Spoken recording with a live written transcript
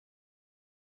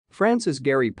Francis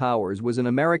Gary Powers was an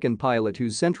American pilot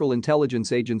whose Central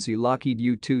Intelligence Agency Lockheed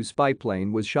U-2 spy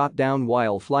plane was shot down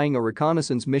while flying a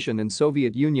reconnaissance mission in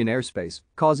Soviet Union airspace,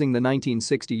 causing the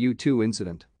 1960 U-2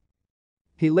 incident.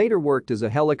 He later worked as a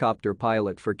helicopter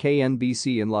pilot for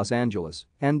KNBC in Los Angeles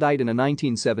and died in a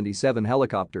 1977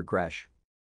 helicopter crash.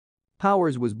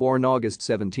 Powers was born August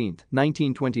 17,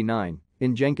 1929,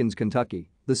 in Jenkins, Kentucky,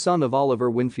 the son of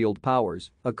Oliver Winfield Powers,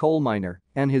 a coal miner,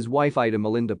 and his wife Ida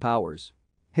Melinda Powers.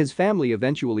 His family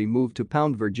eventually moved to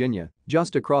Pound, Virginia,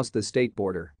 just across the state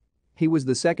border. He was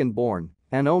the second born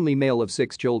and only male of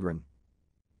 6 children.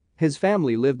 His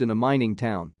family lived in a mining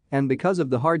town, and because of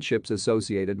the hardships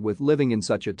associated with living in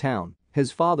such a town,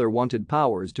 his father wanted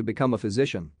Powers to become a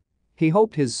physician. He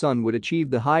hoped his son would achieve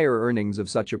the higher earnings of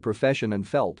such a profession and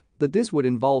felt that this would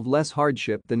involve less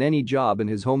hardship than any job in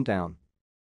his hometown.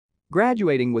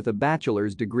 Graduating with a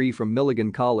bachelor's degree from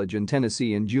Milligan College in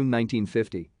Tennessee in June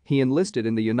 1950, he enlisted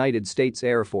in the United States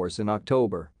Air Force in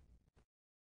October.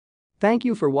 Thank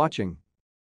you for watching.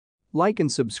 Like and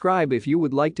subscribe if you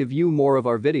would like to view more of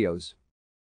our videos.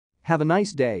 Have a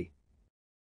nice day.